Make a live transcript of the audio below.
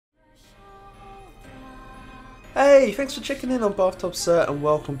Hey, thanks for checking in on Bathtub, sir, and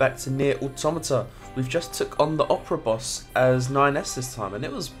welcome back to NieR Automata. We've just took on the opera boss as 9S this time, and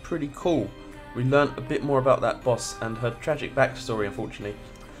it was pretty cool. We learnt a bit more about that boss and her tragic backstory, unfortunately.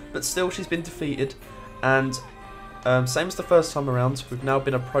 But still, she's been defeated, and same as the first time around, we've now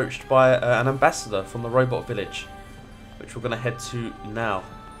been approached by an ambassador from the robot village, which we're going to head to now.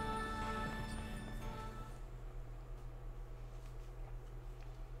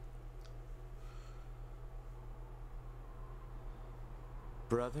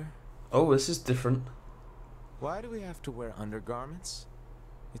 Brother? Oh, this is different. Why do we have to wear undergarments?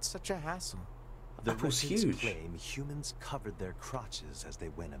 It's such a hassle. The Apple's records huge. claim humans covered their crotches as they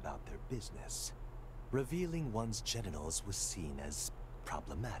went about their business. Revealing one's genitals was seen as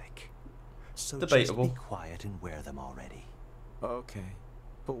problematic. So Debatable. just be quiet and wear them already. Okay,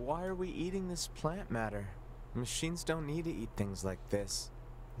 but why are we eating this plant matter? Machines don't need to eat things like this.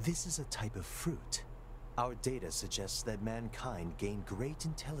 This is a type of fruit. Our data suggests that mankind gained great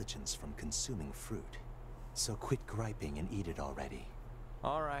intelligence from consuming fruit. So quit griping and eat it already.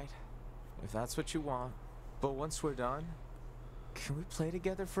 Alright, if that's what you want. But once we're done, can we play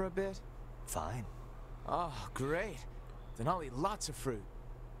together for a bit? Fine. Oh, great. Then I'll eat lots of fruit.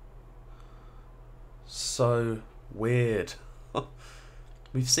 So weird.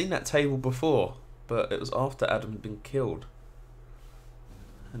 We've seen that table before, but it was after Adam had been killed.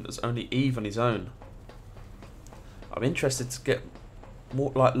 And it was only Eve on his own. I'm interested to get more,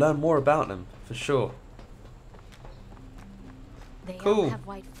 learn more about them, for sure. They Cool. all have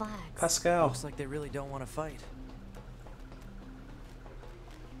white flags. Pascal. Looks like they really don't want to fight.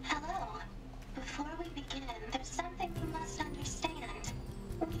 Hello. Before we begin, there's something you must understand.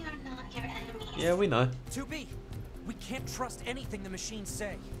 We are not your enemies. Yeah, we know. 2B, we can't trust anything the machines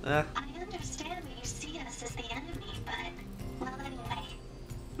say. Eh, I understand that you see us as the enemy, but... Well, anyway.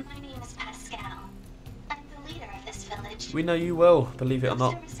 My name is Pascal. I'm the leader of this village. we know you well, believe it or Those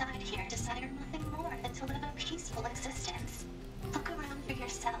not. who reside here desire nothing more than to live a peaceful existence. Look around for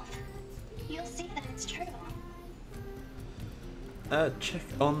yourself. You'll see that it's true. Check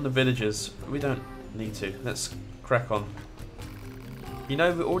on the villagers. We don't need to. Let's crack on. You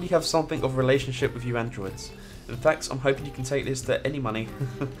know, we already have something of a relationship with you androids. In fact, I'm hoping you can take this to any money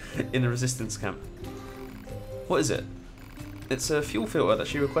in the resistance camp. What is it? It's a fuel filter that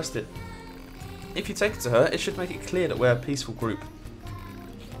she requested. If you take it to her, it should make it clear that we're a peaceful group.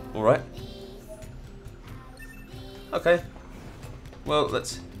 Alright. Okay. Well,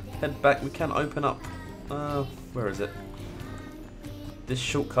 let's head back. We can open up... where is it? This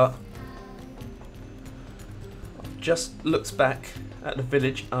shortcut. Just looks back at the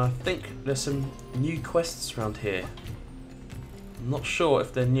village, and I think there's some new quests around here. I'm not sure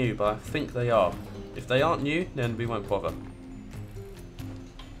if they're new, but I think they are. If they aren't new, then we won't bother.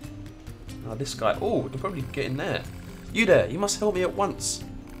 Now this guy, oh, we can probably get in there. You there, you must help me at once.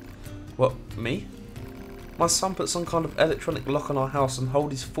 What, me? My son put some kind of electronic lock on our house and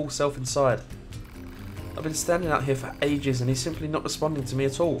hold his full self inside. I've been standing out here for ages and he's simply not responding to me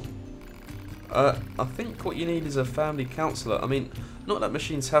at all. I think what you need is a family counsellor. I mean, not that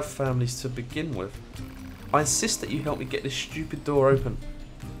machines have families to begin with. I insist that you help me get this stupid door open.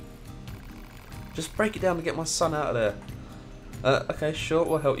 Just break it down and get my son out of there. Okay, sure,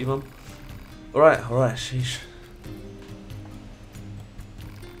 we'll help you, Mum. Alright, sheesh.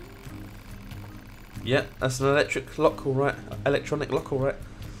 Yeah, that's an electric lock, alright. Electronic lock, alright.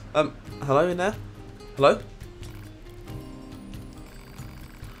 Hello in there? Hello?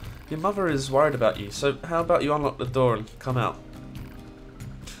 Your mother is worried about you, so how about you unlock the door and come out?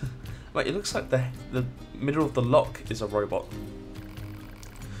 Wait, it looks like the middle of the lock is a robot.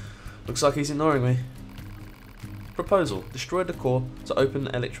 Looks like he's ignoring me. Proposal. Destroy the core to open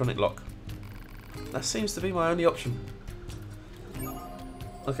the electronic lock. That seems to be my only option.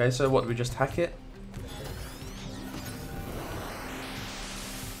 Okay, so what, do we just hack it?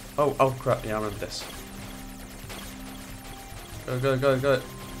 Oh crap, yeah, I remember this. Go, go, go, go.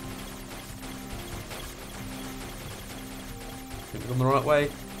 Think we're on the right way.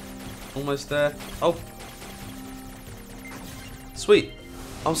 Almost there. Oh! Sweet!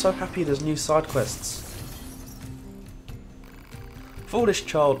 I'm so happy there's new side quests. Foolish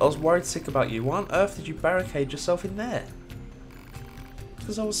child, I was worried sick about you. Why on earth did you barricade yourself in there?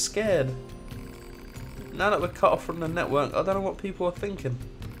 Because I was scared. Now that we're cut off from the network, I don't know what people are thinking.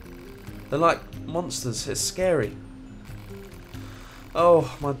 They're like monsters, it's scary.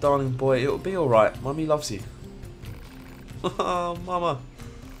 Oh, my darling boy, it'll be alright. Mummy loves you. Oh, Mama.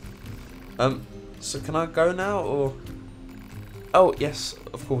 So can I go now, or... Oh, yes,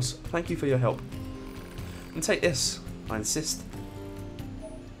 of course. Thank you for your help. And take this, I insist.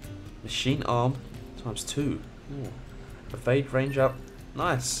 Machine arm times 2. Ooh. Evade, range up.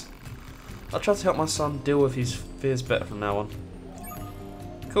 Nice. I'll try to help my son deal with his fears better from now on.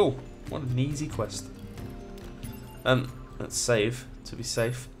 Cool. What an easy quest. Let's save to be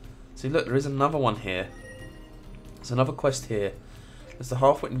safe. See, look, there is another one here. There's another quest here. There's the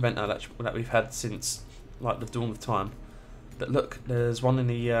half-wit inventor that we've had since like the dawn of time. But look, there's one in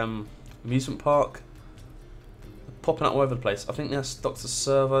the amusement park. They're popping up all over the place. I think that's Dr.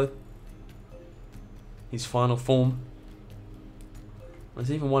 Servo. His final form.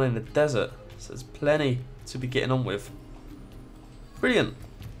 There's even one in the desert. So there's plenty to be getting on with. Brilliant.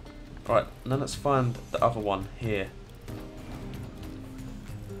 Right, now let's find the other one here.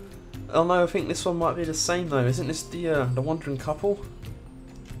 Oh no, I think this one might be the same though. Isn't this the wandering couple?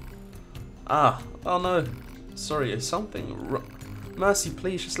 Ah, oh no. Sorry, is something Mercy,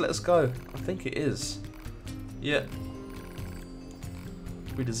 please just let us go. I think it is. Yeah.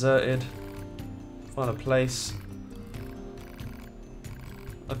 We deserted. Find a place.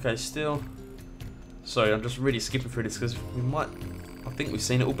 Okay, still. Sorry, I'm just really skipping through this because I think we've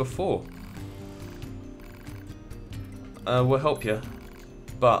seen it all before. We'll help you.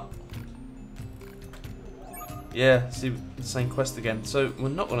 But yeah, see the same quest again. So we're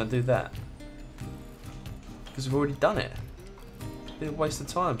not going to do that because we've already done it. It'd be a waste of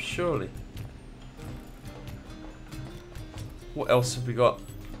time, surely. What else have we got?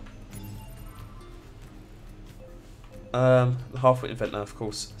 The half-wit inventor, of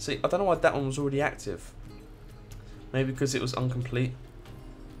course. See, I don't know why that one was already active. Maybe because it was incomplete.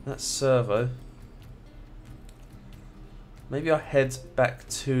 That's Servo. Maybe I head back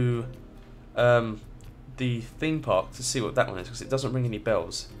to the theme park to see what that one is, because it doesn't ring any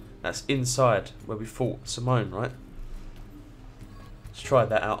bells. That's inside where we fought Simone, right? Let's try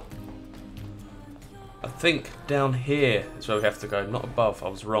that out. I think down here is where we have to go, not above. I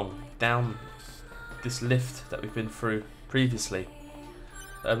was wrong. Down this lift that we've been through previously.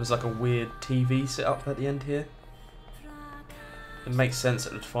 There's like a weird TV set up at the end here. It makes sense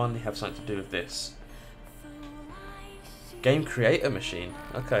that it would finally have something to do with this. Game creator machine.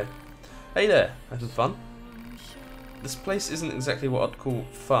 Okay. Hey there, having fun? This place isn't exactly what I'd call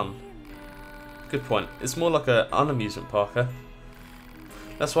fun. Good point. It's more like an unamusement park, huh?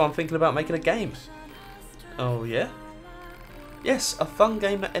 That's why I'm thinking about making a game. Oh yeah? Yes, a fun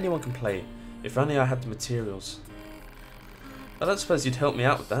game that anyone can play. If only I had the materials. I don't suppose you'd help me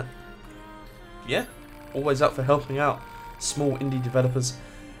out with that. Yeah? Always up for helping out small indie developers.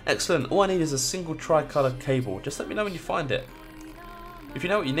 Excellent. All I need is a single tricolour cable. Just let me know when you find it. If you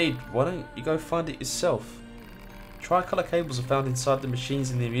know what you need, why don't you go find it yourself? Tricolour cables are found inside the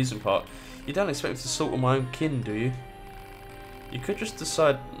machines in the amusement park. You don't expect me to sort all my own kin, do you? You could just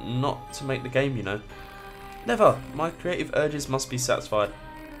decide not to make the game, you know. Never. My creative urges must be satisfied.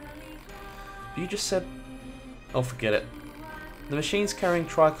 You just said... Oh, forget it. The machines carrying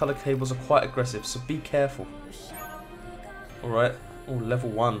tricolour cables are quite aggressive, so be careful. Alright. Oh, level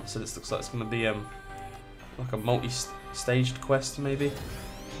 1. So this looks like it's going to be like a multi-staged quest, maybe.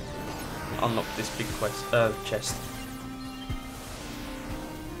 Unlock this big quest chest.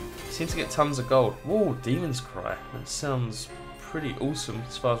 Seem to get tons of gold. Whoa, Demon's Cry. That sounds pretty awesome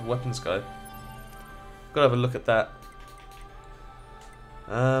as far as weapons go. Gotta have a look at that.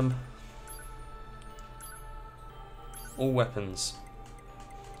 All weapons.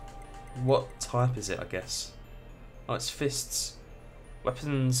 What type is it, I guess? Oh, it's fists.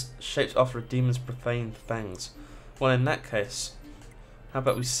 Weapons shaped after a demon's profane fangs. Well, in that case, how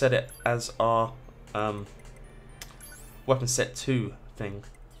about we set it as our weapon set 2 thing.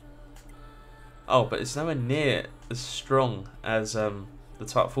 Oh, but it's nowhere near as strong as the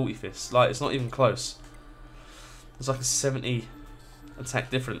Type 40 fists. Like, it's not even close. There's like a 70 attack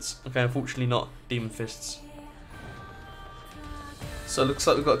difference. Okay, unfortunately not demon fists. So it looks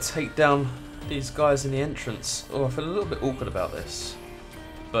like we've got to take down these guys in the entrance. Oh, I feel a little bit awkward about this.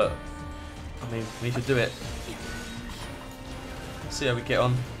 But, I mean, we need to do it. See how we get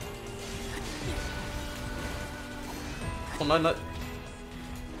on. Oh, no, no.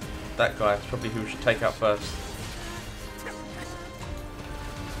 That guy is probably who we should take out first.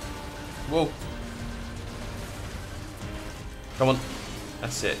 Whoa. Come on.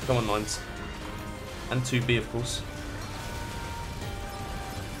 That's it. Come on, Nines. And 2B, of course.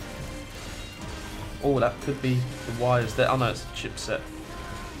 Oh, that could be the wires there. Oh no, it's a chipset.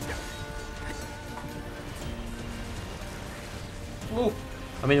 Oh,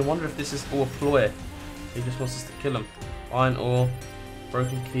 I mean, I wonder if this is all a ploy. He just wants us to kill him. Iron ore,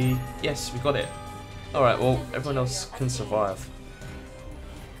 broken key. Yes, we got it. Alright, well, everyone else can survive.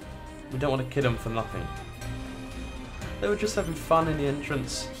 We don't want to kill them for nothing. They were just having fun in the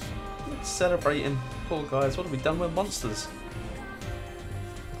entrance. Celebrating. Poor guys, what have we done with monsters?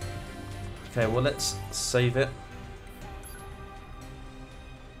 Okay, well let's save it.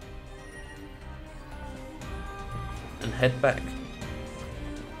 And head back.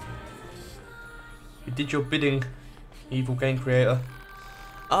 You did your bidding, evil game creator.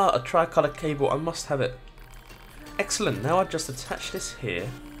 Ah, a tricolour cable, I must have it. Excellent, now I just attach this here.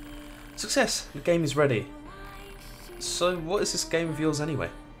 Success, the game is ready. So what is this game of yours anyway?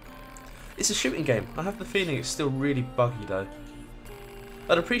 It's a shooting game. I have the feeling it's still really buggy though.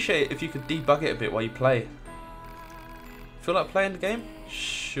 I'd appreciate it if you could debug it a bit while you play. Feel like playing the game?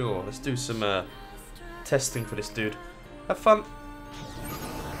 Sure, let's do some testing for this dude. Have fun.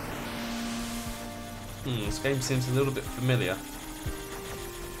 This game seems a little bit familiar.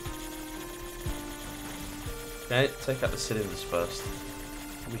 Okay, take out the cylinders first.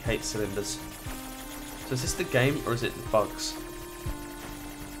 We hate cylinders. So is this the game or is it the bugs?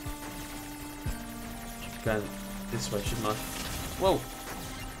 Should be going this way, shouldn't I? Whoa!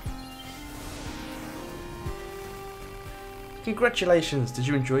 Congratulations, did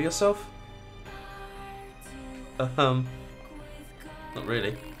you enjoy yourself? Not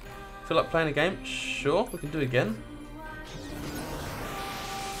really. Feel like playing a game? Sure, we can do it again.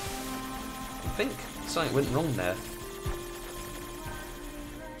 I think something went wrong there.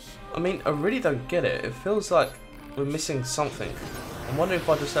 I mean, I really don't get it. It feels like we're missing something. I'm wondering if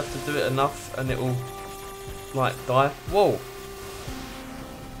I just have to do it enough and it will, like, die. Whoa!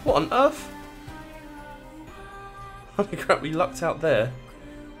 What on earth? Holy crap, we lucked out there.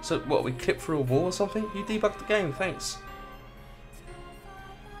 So, what, we clipped through a wall or something? You debugged the game, thanks.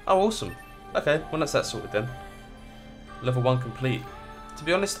 Oh, awesome. Okay, well that's that sorted then. Level 1 complete. To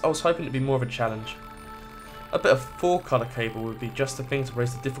be honest, I was hoping it'd be more of a challenge. I bet a 4-colour cable would be just the thing to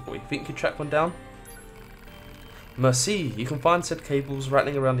raise the difficulty. Think you could track one down? Merci, you can find said cables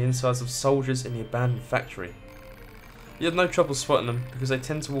rattling around the insides of soldiers in the abandoned factory. You have no trouble spotting them because they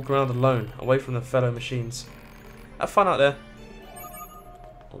tend to walk around alone, away from their fellow machines. Have fun out there.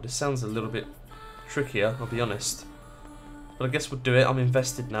 Oh, this sounds a little bit trickier, I'll be honest. But I guess we'll do it, I'm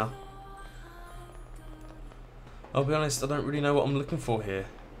invested now. I'll be honest, I don't really know what I'm looking for here.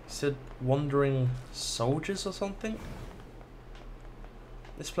 He said wandering soldiers or something?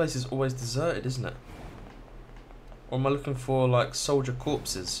 This place is always deserted, isn't it? Or am I looking for like soldier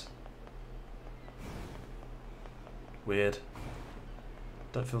corpses? Weird.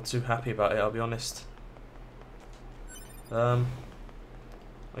 Don't feel too happy about it, I'll be honest. I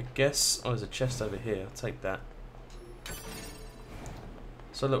guess... Oh, there's a chest over here, I'll take that.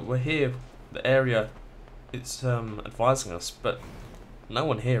 So look, we're here, the area, it's advising us, but no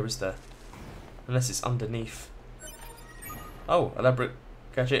one here, is there? Unless it's underneath. Oh, elaborate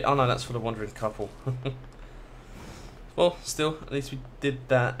gadget. Oh no, that's for the wandering couple. Well, still, at least we did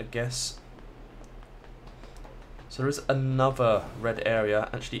that, I guess. So there is another red area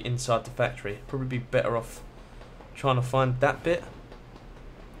actually inside the factory. Probably be better off trying to find that bit.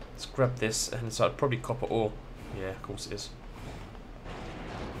 Let's grab this, and inside probably copper ore. Yeah, of course it is.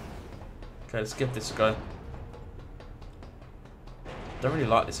 Okay, let's give this a go. Don't really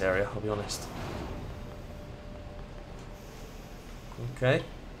like this area, I'll be honest. Okay.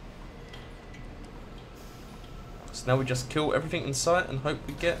 So now we just kill everything in sight and hope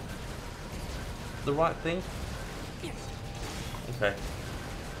we get the right thing. Okay.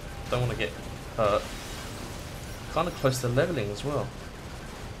 Don't want to get hurt. Kind of close to leveling as well.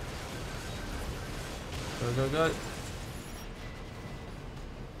 Go, go, go.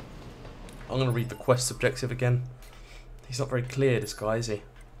 I'm going to read the quest objective again. He's not very clear, this guy, is he?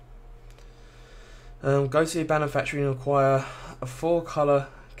 Go to the abandoned factory and acquire a 4-colour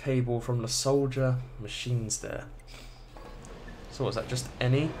cable from the soldier machines there. So what's that, just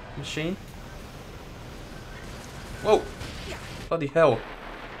any machine? Whoa! Bloody hell.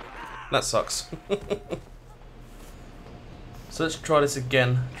 That sucks. So let's try this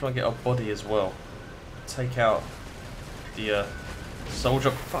again. Try and get our body as well. Take out the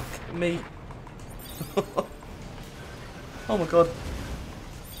soldier. Fuck me. Oh my god.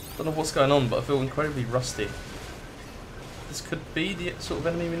 Don't know what's going on, but I feel incredibly rusty. This could be the sort of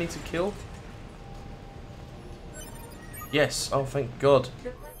enemy we need to kill. Yes. Oh, thank god.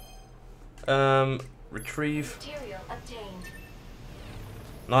 Retrieve.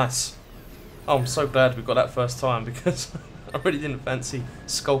 Nice. Oh, I'm so glad we got that first time because I really didn't fancy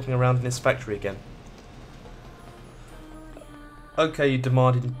skulking around in this factory again. Okay, you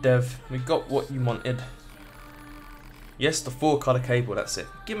demanding dev. We got what you wanted. Yes, the 4-colour cable, that's it.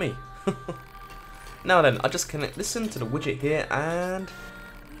 Gimme! Now then, I just connect listen to the widget here and...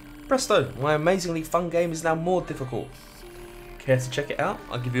 presto! My amazingly fun game is now more difficult. Care to check it out?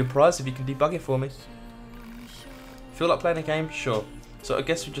 I'll give you a prize if you can debug it for me. Feel like playing a game? Sure. So I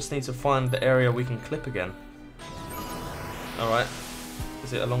guess we just need to find the area we can clip again. Alright.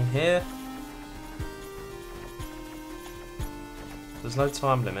 Is it along here? There's no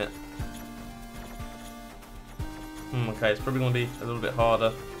time limit. Okay, it's probably going to be a little bit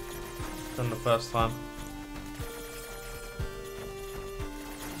harder than the first time.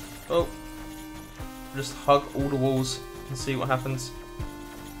 Oh. Just hug all the walls and see what happens.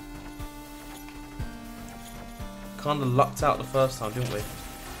 Kinda lucked out the first time, didn't we?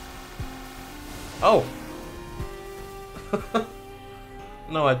 Oh!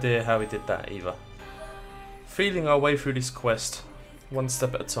 No idea how we did that either. Feeling our way through this quest, one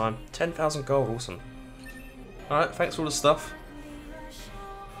step at a time. 10,000 gold, awesome. Alright, thanks for all the stuff.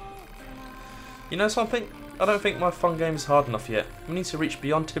 You know something? I don't think my fun game is hard enough yet. We need to reach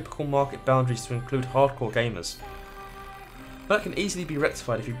beyond typical market boundaries to include hardcore gamers. But that can easily be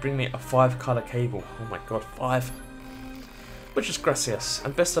rectified if you bring me a 5-colour cable. Oh my god, 5. Muchas gracias,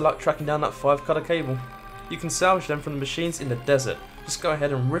 and best of luck tracking down that 5-colour cable. You can salvage them from the machines in the desert. Just go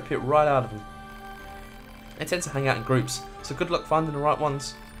ahead and rip it right out of them. They tend to hang out in groups, so good luck finding the right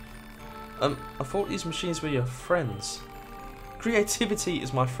ones. I thought these machines were your friends. Creativity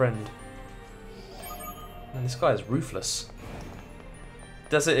is my friend. Man, this guy is ruthless.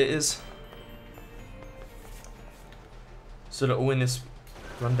 Desert it is. So they're all in this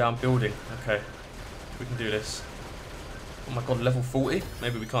rundown building. Okay, we can do this. Oh my god, level 40?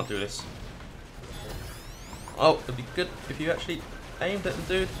 Maybe we can't do this. Oh, it'd be good if you actually aimed at the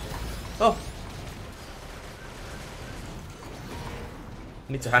dude. Oh!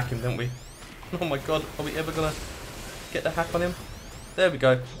 We need to hack him, don't we? Oh my god, are we ever gonna get the hack on him? There we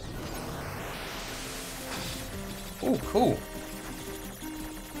go. Oh, cool.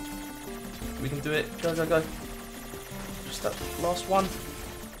 We can do it. Go, go, go. Just that last one.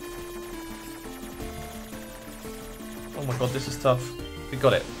 Oh my god, this is tough. We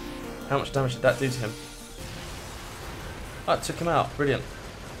got it. How much damage did that do to him? Oh, it took him out. Brilliant.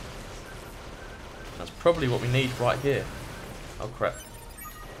 That's probably what we need right here. Oh crap.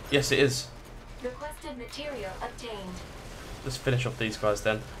 Yes, it is. Requested material obtained. Let's finish off these guys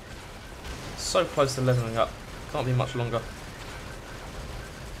then. So close to leveling up. Can't be much longer.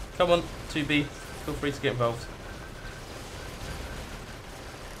 Come on, 2B. Feel free to get involved.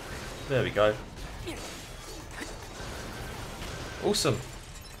 There we go. Awesome.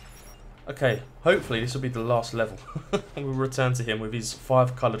 Okay, hopefully this will be the last level. And we'll return to him with his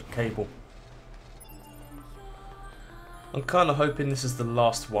 5-coloured cable. I'm kind of hoping this is the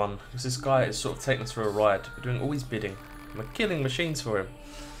last one, because this guy is sort of taking us for a ride. We're doing all his bidding. We're killing machines for him.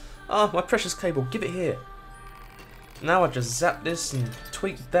 Ah, my precious cable, give it here. Now I just zap this and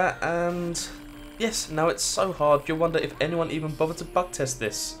tweak that, and yes, now it's so hard you'll wonder if anyone even bothered to bug test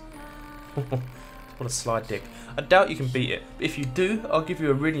this. What a slide dick. I doubt you can beat it, but if you do, I'll give you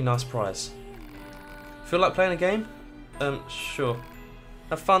a really nice prize. Feel like playing a game? Sure.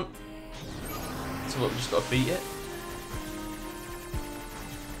 Have fun. So what, we just gotta beat it?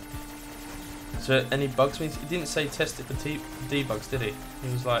 So any bugs? He didn't say test it for debugs, did he?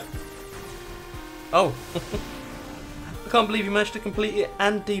 He was like, oh. I can't believe you managed to complete it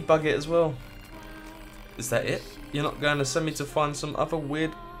and debug it as well. Is that it? You're not going to send me to find some other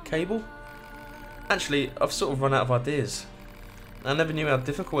weird cable? Actually, I've sort of run out of ideas. I never knew how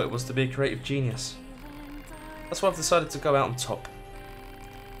difficult it was to be a creative genius. That's why I've decided to go out on top.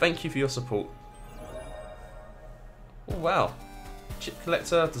 Thank you for your support. Oh wow. Chip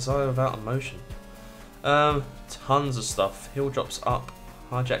collector, desire without emotion. Tons of stuff. Hill drops up.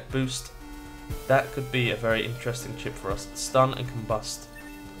 Hijack boost. That could be a very interesting chip for us. Stun and combust.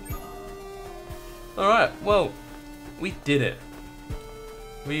 Alright, well, we did it.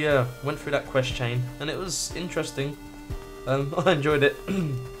 We went through that quest chain and it was interesting. I enjoyed it.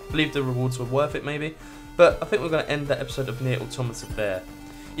 Believe the rewards were worth it maybe. But I think we're going to end that episode of NieR Automata there.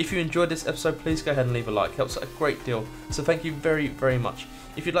 If you enjoyed this episode, please go ahead and leave a like. It helps a great deal. So thank you very, very much.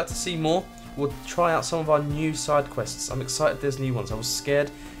 If you'd like to see more, we'll try out some of our new side quests. I'm excited there's new ones. I was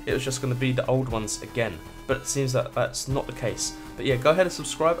scared it was just going to be the old ones again. But it seems that that's not the case. But yeah, go ahead and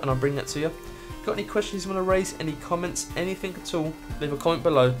subscribe and I'll bring that to you. Got any questions you want to raise, any comments, anything at all, leave a comment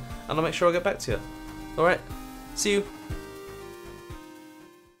below and I'll make sure I get back to you. Alright, see you.